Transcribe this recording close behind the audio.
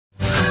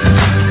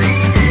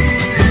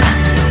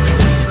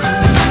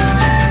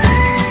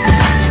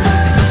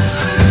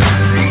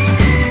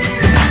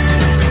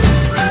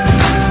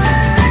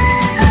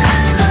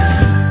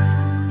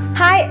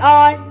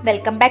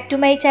Welcome back to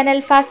my channel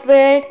ഫാസ്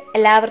world.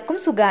 എല്ലാവർക്കും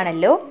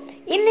സുഖാണല്ലോ.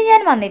 ഇന്ന്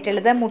ഞാൻ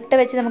വന്നിട്ടുള്ളത് മുട്ട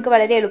വെച്ച് നമുക്ക്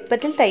വളരെ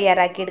എളുപ്പത്തിൽ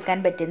തയ്യാറാക്കിയെടുക്കാൻ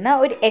പറ്റുന്ന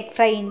ഒരു എഗ്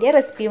ഫ്രൈൻ്റെ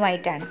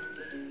റെസിപ്പിയുമായിട്ടാണ്.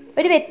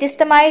 ഒരു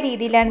വ്യത്യസ്തമായ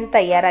രീതിയിലാണ് ഇത്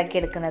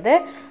തയ്യാറാക്കിയെടുക്കുന്നത്.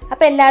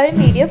 അപ്പോൾ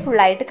എല്ലാവരും വീഡിയോ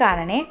ഫുള്ളായിട്ട്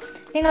കാണണേ.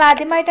 നിങ്ങൾ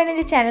ആദ്യമായിട്ടാണ്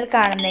എൻ്റെ ചാനൽ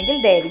കാണുന്നതെങ്കിൽ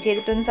ദയവ്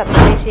ചെയ്തിട്ടൊന്ന്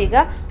സബ്സ്ക്രൈബ്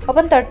ചെയ്യുക.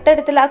 ഒപ്പം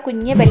തൊട്ടടുത്തുള്ള ആ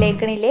കുഞ്ഞ്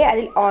ബെല്ലൈക്കണിലെ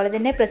അതിൽ ഓൾ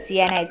തന്നെ പ്രസ്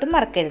ചെയ്യാനായിട്ടും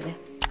മറക്കരുത്.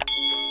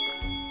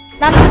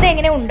 നമുക്കിത്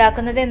എങ്ങനെ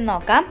ഉണ്ടാക്കുന്നത് എന്ന്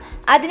നോക്കാം.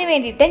 അതിന്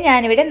വേണ്ടിയിട്ട്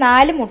ഞാനിവിടെ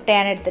 4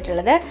 മുട്ടയാണ്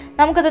എടുത്തിട്ടുള്ളത്.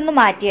 നമുക്കതൊന്ന്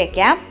മാറ്റി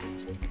വയ്ക്കാം.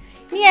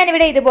 ഇനി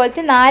ഞാനിവിടെ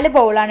ഇതുപോലത്തെ 4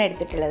 ബൗളാണ്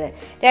എടുത്തിട്ടുള്ളത്.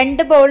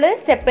 2 ബൗൾ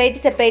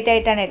സെപ്പറേറ്റ്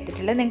ആയിട്ടാണ്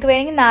എടുത്തിട്ടുള്ളത്. നിങ്ങൾക്ക്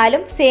വേണമെങ്കിൽ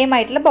 4ഉം സെയിം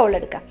ആയിട്ടുള്ള ബൗൾ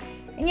എടുക്കാം.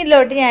 ഇനി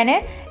ഇതിലോട്ട് ഞാൻ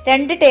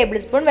 2 ടേബിൾ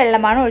സ്പൂൺ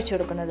വെള്ളമാണ് ഒഴിച്ചു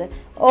കൊടുക്കുന്നത്.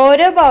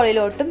 ഓരോ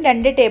ബൗളിലോട്ടും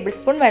 2 ടേബിൾ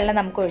സ്പൂൺ വെള്ളം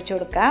നമുക്ക് ഒഴിച്ചു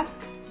കൊടുക്കാം.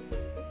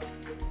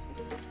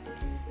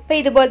 അപ്പോൾ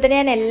ഇതുപോലെ തന്നെ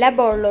ഞാൻ എല്ലാ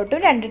ബൗളിലോട്ടും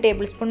 2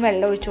 ടേബിൾ സ്പൂൺ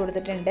വെള്ളം ഒഴിച്ചു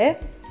കൊടുത്തിട്ടുണ്ട്.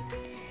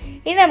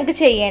 ഇനി നമുക്ക്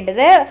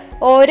ചെയ്യേണ്ടത്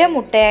ഓരോ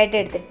മുട്ടയായിട്ട്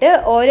എടുത്തിട്ട്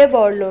ഓരോ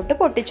ബൗളിലോട്ട്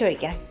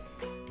പൊട്ടിച്ചൊഴിക്കണം.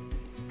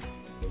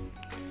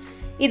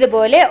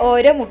 ഇതുപോലെ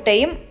ഓരോ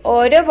മുട്ടയും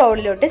ഓരോ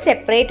ബൗളിലോട്ട്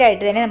സെപ്പറേറ്റ്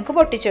ആയിട്ട് തന്നെ നമുക്ക്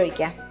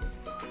പൊട്ടിച്ചൊഴിക്കാം.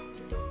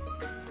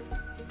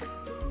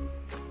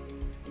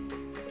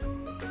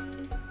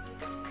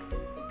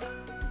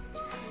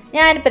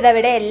 ഞാനിപ്പോൾ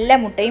ഇവിടെ എല്ലാ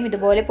മുട്ടയും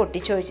ഇതുപോലെ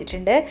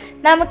പൊട്ടിച്ചൊഴിച്ചിട്ടുണ്ട്.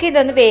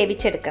 നമുക്കിതൊന്ന്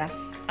വേവിച്ചെടുക്കണം.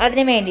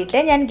 അതിന് വേണ്ടിയിട്ട്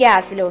ഞാൻ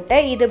ഗ്യാസിലോട്ട്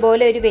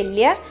ഇതുപോലെ ഒരു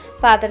വലിയ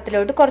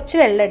പാത്രത്തിലോട്ട് കുറച്ച്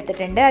വെള്ളം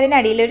എടുത്തിട്ടുണ്ട്.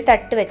 അതിനടിയിലൊരു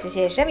തട്ട് വെച്ച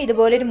ശേഷം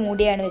ഇതുപോലൊരു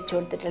മൂടിയാണ് വെച്ച്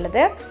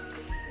കൊടുത്തിട്ടുള്ളത്.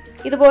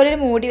 ഇതുപോലൊരു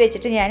മൂടി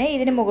വെച്ചിട്ട് ഞാൻ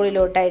ഇതിന്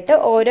മുകളിലോട്ടായിട്ട്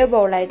ഓരോ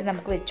ബൗളായിട്ട്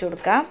നമുക്ക് വെച്ച്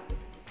കൊടുക്കാം.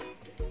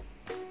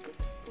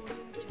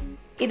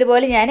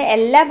 ഇതുപോലെ ഞാൻ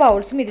എല്ലാ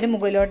ബൗൾസും ഇതിന്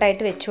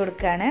മുകളിലോട്ടായിട്ട് വെച്ച്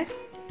കൊടുക്കുകയാണ്.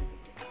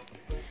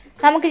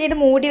 നമുക്കിത്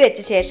മൂടി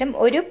വെച്ച ശേഷം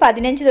ഒരു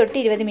 15 തൊട്ട്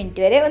 20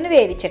 മിനിറ്റ് വരെ ഒന്ന്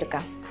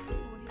വേവിച്ചെടുക്കാം.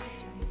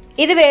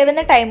 ഇത്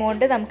വേവുന്ന ടൈം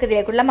കൊണ്ട് നമുക്ക്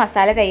ഇതിലേക്കുള്ള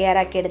മസാല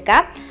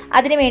തയ്യാറാക്കിയെടുക്കാം.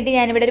 അതിനുവേണ്ടി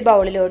ഞാനിവിടെ ഒരു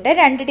ബൗളിലോട്ട്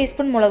 2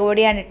 ടീസ്പൂൺ മുളക്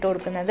പൊടിയാണ് ഇട്ട്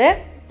കൊടുക്കുന്നത്.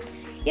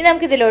 ഇനി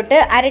നമുക്കിതിലോട്ട്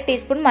 1/2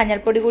 ടീസ്പൂൺ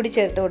മഞ്ഞൾപ്പൊടി കൂടി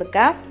ചേർത്ത്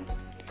കൊടുക്കാം.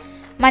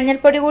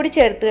 മഞ്ഞൾപ്പൊടി കൂടി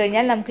ചേർത്ത്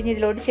കഴിഞ്ഞാൽ നമുക്ക്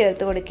ഇതിലോട്ട്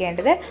ചേർത്ത്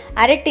കൊടുക്കേണ്ടത്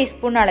 1/2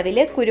 ടീസ്പൂൺ അളവിൽ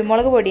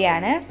കുരുമുളക്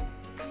പൊടിയാണ്.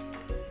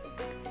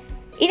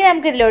 ഇനി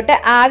നമുക്കിതിലോട്ട്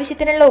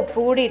ആവശ്യത്തിനുള്ള ഉപ്പ്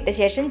കൂടി ഇട്ട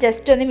ശേഷം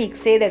ജസ്റ്റ് ഒന്ന്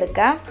മിക്സ്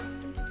ചെയ്തെടുക്കാം.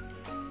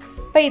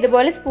 അപ്പോൾ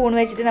ഇതുപോലെ സ്പൂൺ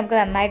വെച്ചിട്ട് നമുക്ക്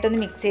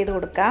നന്നായിട്ടൊന്ന് മിക്സ് ചെയ്ത്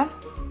കൊടുക്കാം.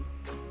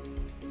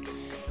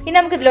 ഇനി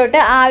നമുക്കിതിലോട്ട്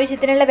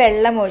ആവശ്യത്തിനുള്ള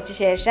വെള്ളം ഒഴിച്ച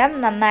ശേഷം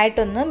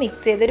നന്നായിട്ടൊന്ന്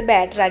മിക്സ് ചെയ്തൊരു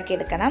ബാറ്റർ ആക്കി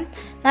എടുക്കണം.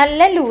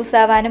 നല്ല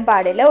ലൂസാവാനും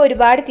പാടില്ല,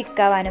 ഒരുപാട്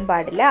തിക്കാവാനും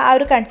പാടില്ല. ആ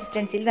ഒരു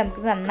കൺസിസ്റ്റൻസിയിൽ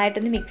നമുക്ക്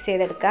നന്നായിട്ടൊന്ന് മിക്സ്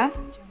ചെയ്തെടുക്കാം.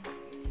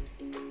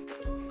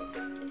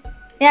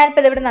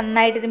 ഞാനിപ്പോൾ ഇതിവിടെ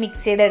നന്നായിട്ട് ഇത്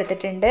മിക്സ്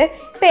ചെയ്തെടുത്തിട്ടുണ്ട്.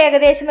 ഇപ്പോൾ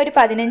ഏകദേശം ഒരു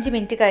 15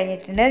 മിനിറ്റ്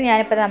കഴിഞ്ഞിട്ടുണ്ട്.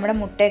 ഞാനിപ്പോൾ നമ്മുടെ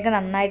മുട്ടയൊക്കെ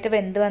നന്നായിട്ട്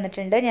വെന്ത്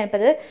വന്നിട്ടുണ്ട്.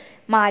 ഞാനിപ്പോൾ അത്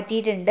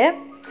മാറ്റിയിട്ടുണ്ട്.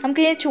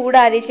 നമുക്കിത്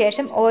ചൂടാറിയ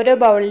ശേഷം ഓരോ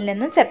ബൗളിൽ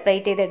നിന്നും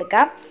സെപ്പറേറ്റ്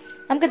ചെയ്തെടുക്കാം.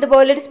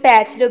 നമുക്കിതുപോലൊരു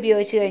സ്പാച്ചിൽ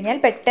ഉപയോഗിച്ച് കഴിഞ്ഞാൽ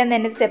പെട്ടെന്ന്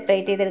തന്നെ ഇത്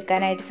സെപ്പറേറ്റ്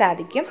ചെയ്തെടുക്കാനായിട്ട്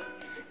സാധിക്കും.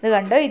 ഇത്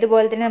കണ്ടോ,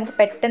 ഇതുപോലെ തന്നെ നമുക്ക്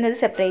പെട്ടെന്ന് ഇത്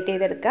സെപ്പറേറ്റ്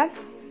ചെയ്തെടുക്കാം.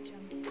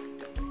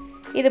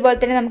 ഇതുപോലെ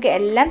തന്നെ നമുക്ക്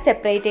എല്ലാം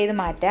സെപ്പറേറ്റ് ചെയ്ത്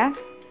മാറ്റാം.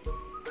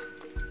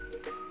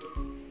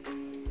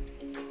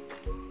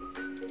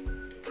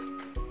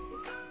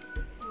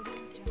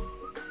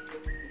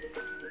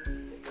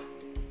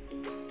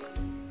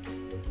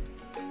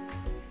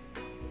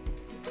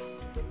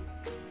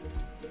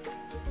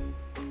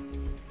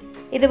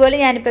 ഇതുപോലെ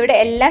ഞാനിപ്പോൾ ഇവിടെ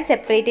എല്ലാം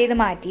സെപ്പറേറ്റ് ചെയ്ത്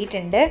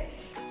മാറ്റിയിട്ടുണ്ട്.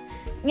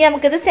 ഇനി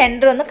നമുക്കിത്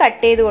സെൻറ്റർ ഒന്ന്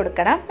കട്ട് ചെയ്ത്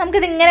കൊടുക്കണം.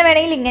 നമുക്കിത് ഇങ്ങനെ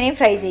വേണമെങ്കിൽ ഇങ്ങനെയും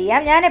ഫ്രൈ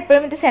ചെയ്യാം. ഞാൻ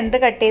എപ്പോഴും ഇത് സെൻറ്റർ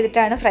കട്ട്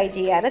ചെയ്തിട്ടാണ് ഫ്രൈ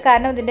ചെയ്യാറ്.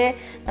 കാരണം ഇതിൻ്റെ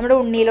നമ്മുടെ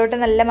ഉണ്ണിയിലോട്ട്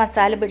നല്ല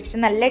മസാല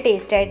പിടിച്ചിട്ട് നല്ല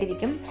ടേസ്റ്റ്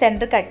ആയിട്ടിരിക്കും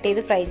സെൻറ്റർ കട്ട്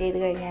ചെയ്ത് ഫ്രൈ ചെയ്ത്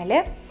കഴിഞ്ഞാൽ.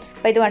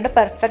 അപ്പോൾ ഇതുകൊണ്ട്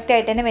പെർഫെക്റ്റ്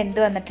ആയിട്ട് തന്നെ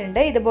വെന്ത്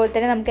വന്നിട്ടുണ്ട്. ഇതുപോലെ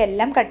തന്നെ നമുക്ക്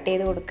എല്ലാം കട്ട്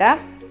ചെയ്ത് കൊടുക്കാം.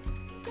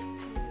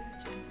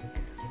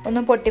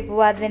 ഒന്നും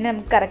പൊട്ടിപ്പോവാതെ തന്നെ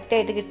നമുക്ക്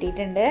കറക്റ്റായിട്ട്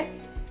കിട്ടിയിട്ടുണ്ട്.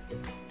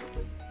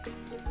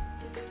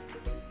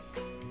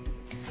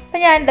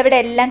 അപ്പോൾ ഞാനിതവിടെ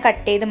എല്ലാം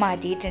കട്ട് ചെയ്ത്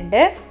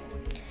മാറ്റിയിട്ടുണ്ട്.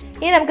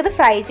 ഇനി നമുക്കിത്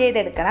ഫ്രൈ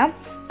ചെയ്തെടുക്കണം.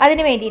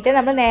 അതിന് വേണ്ടിയിട്ട്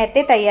നമ്മൾ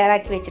നേരത്തെ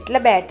തയ്യാറാക്കി വെച്ചിട്ടുള്ള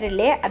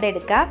ബാറ്ററില്ലേ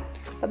അതെടുക്കാം.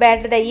 അപ്പോൾ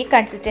ബാറ്ററി ഈ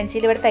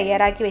കൺസിസ്റ്റൻസിയിൽ ഇവിടെ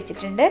തയ്യാറാക്കി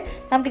വെച്ചിട്ടുണ്ട്.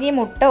 നമുക്കിനി ഈ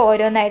മുട്ട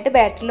ഓരോന്നായിട്ട്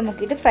ബാറ്ററിൽ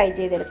മുക്കിയിട്ട് ഫ്രൈ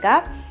ചെയ്തെടുക്കാം.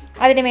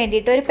 അതിന്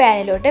വേണ്ടിയിട്ട് ഒരു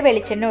പാനിലോട്ട്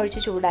വെളിച്ചെണ്ണ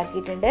ഒഴിച്ച്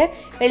ചൂടാക്കിയിട്ടുണ്ട്.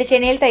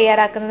 വെളിച്ചെണ്ണയിൽ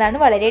തയ്യാറാക്കുന്നതാണ്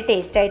വളരെ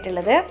ടേസ്റ്റ്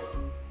ആയിട്ടുള്ളത്.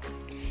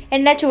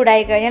 എണ്ണ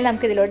ചൂടായി കഴിഞ്ഞാൽ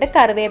നമുക്കിതിലോട്ട്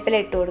കറിവേപ്പില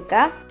ഇട്ട്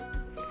കൊടുക്കാം.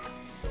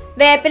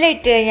 വേപ്പില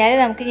ഇട്ട് കഴിഞ്ഞാൽ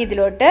നമുക്ക്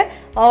ഇതിലോട്ട്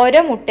ഓരോ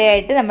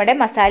മുട്ടയായിട്ട് നമ്മുടെ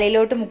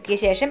മസാലയിലോട്ട് മുക്കിയ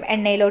ശേഷം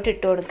എണ്ണയിലോട്ട്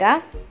ഇട്ട് കൊടുക്കാം.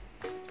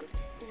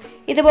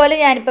 ഇതുപോലെ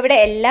ഞാനിപ്പോൾ ഇവിടെ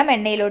എല്ലാം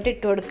എണ്ണയിലോട്ട്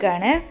ഇട്ട്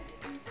കൊടുക്കുകയാണ്.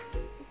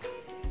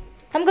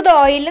 നമുക്കിത്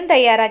ഓയിലും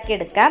തയ്യാറാക്കി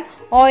എടുക്കാം.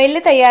 ഓയിലിൽ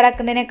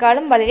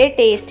തയ്യാറാക്കുന്നതിനേക്കാളും വളരെ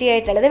ടേസ്റ്റി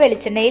ആയിട്ടുള്ളത്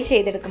വെളിച്ചെണ്ണയിൽ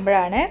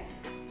ചെയ്തെടുക്കുമ്പോഴാണ്.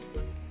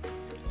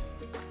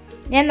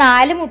 ഞാൻ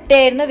 4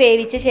 മുട്ടയായിരുന്നു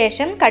വേവിച്ച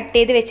ശേഷം കട്ട്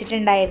ചെയ്ത്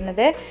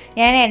വെച്ചിട്ടുണ്ടായിരുന്നത്.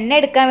 ഞാൻ എണ്ണ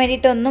എടുക്കാൻ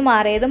വേണ്ടിയിട്ട് ഒന്ന്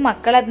മാറിയതും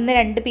മക്കൾ അതിന്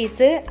 2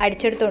 പീസ്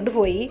അടിച്ചെടുത്തുകൊണ്ട്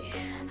പോയി.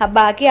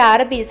 ബാക്കി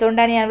 6 പീസ്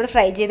കൊണ്ടാണ് ഞാനിവിടെ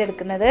ഫ്രൈ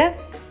ചെയ്തെടുക്കുന്നത്.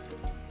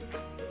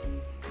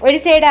 ഒരു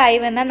സൈഡ് ആയി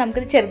വന്നാൽ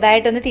നമുക്കിത്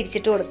ചെറുതായിട്ടൊന്ന്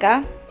തിരിച്ചിട്ട് കൊടുക്കാം.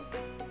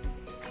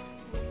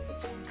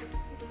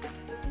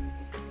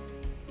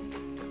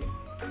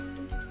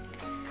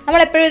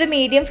 നമ്മളെപ്പോഴും ഇത്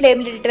മീഡിയം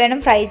ഫ്ലെയിമിലിട്ടിട്ട് വേണം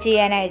ഫ്രൈ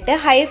ചെയ്യാനായിട്ട്.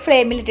 ഹൈ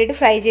ഫ്ലെയിമിലിട്ടിട്ട്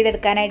ഫ്രൈ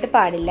ചെയ്തെടുക്കാനായിട്ട്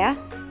പാടില്ല.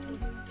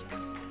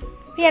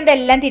 ഞാൻ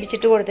ഇതെല്ലാം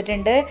തിരിച്ചിട്ട്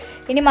കൊടുത്തിട്ടുണ്ട്.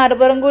 ഇനി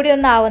മറുപുറം കൂടി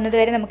ഒന്ന് ആവുന്നത്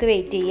വരെ നമുക്ക്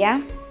വെയിറ്റ് ചെയ്യാം.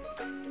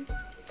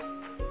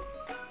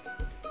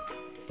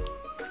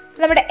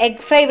 നമ്മുടെ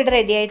എഗ് ഫ്രൈ ഇവിടെ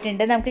റെഡി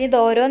ആയിട്ടുണ്ട്. നമുക്കിനി ഇത്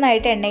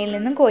ഓരോന്നായിട്ട് എണ്ണയിൽ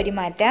നിന്നും കോരി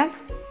മാറ്റാം.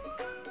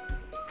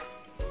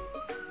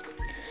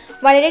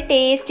 വളരെ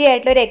ടേസ്റ്റി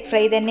ആയിട്ടുള്ള ഒരു എഗ്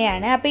ഫ്രൈ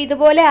തന്നെയാണ്. അപ്പോൾ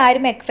ഇതുപോലെ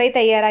ആരും എഗ് ഫ്രൈ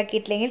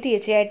തയ്യാറാക്കിയിട്ടില്ലെങ്കിൽ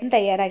തീർച്ചയായിട്ടും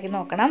തയ്യാറാക്കി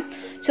നോക്കണം.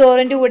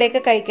 ചോറിൻ്റെ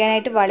കൂടെയൊക്കെ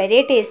കഴിക്കാനായിട്ട് വളരെ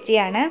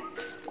ടേസ്റ്റിയാണ്.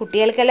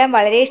 കുട്ടികൾക്കെല്ലാം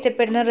വളരെ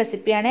ഇഷ്ടപ്പെടുന്ന ഒരു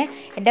റെസിപ്പിയാണ്.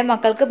 എൻ്റെ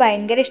മക്കൾക്ക്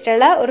ഭയങ്കര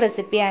ഇഷ്ടമുള്ള ഒരു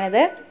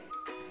റെസിപ്പിയാണിത്.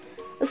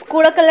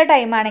 സ്കൂളൊക്കെ ഉള്ള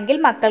ടൈമാണെങ്കിൽ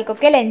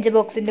മക്കൾക്കൊക്കെ ലഞ്ച്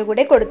ബോക്സിൻ്റെ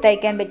കൂടെ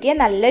കൊടുത്തയക്കാൻ പറ്റിയ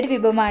നല്ലൊരു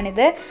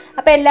വിഭവമാണിത്.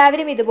 അപ്പോൾ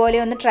എല്ലാവരും ഇതുപോലെ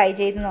ഒന്ന് ട്രൈ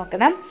ചെയ്ത്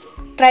നോക്കണം.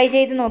 ട്രൈ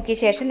ചെയ്ത് നോക്കിയ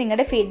ശേഷം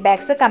നിങ്ങളുടെ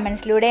ഫീഡ്ബാക്ക്സ്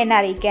കമൻസിലൂടെ എന്നെ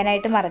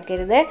അറിയിക്കാനായിട്ട്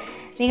മറക്കരുത്.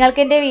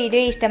 നിങ്ങൾക്ക് എൻ്റെ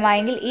വീഡിയോ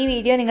ഇഷ്ടമായെങ്കിൽ ഈ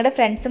വീഡിയോ നിങ്ങളുടെ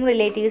ഫ്രണ്ട്സും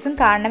റിലേറ്റീവ്സും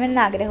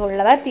കാണണമെന്ന്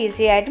ആഗ്രഹമുള്ളവർ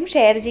തീർച്ചയായിട്ടും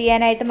ഷെയർ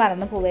ചെയ്യാനായിട്ട്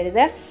മറന്നു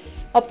പോകരുത്.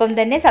 ഒപ്പം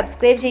തന്നെ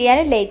സബ്സ്ക്രൈബ്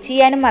ചെയ്യാനും ലൈക്ക്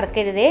ചെയ്യാനും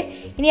മറക്കരുതേ.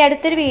 ഇനി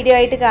അടുത്തൊരു വീഡിയോ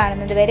ആയിട്ട്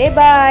കാണുന്നത് വരെ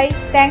ബൈ.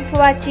 Thanks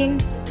for watching.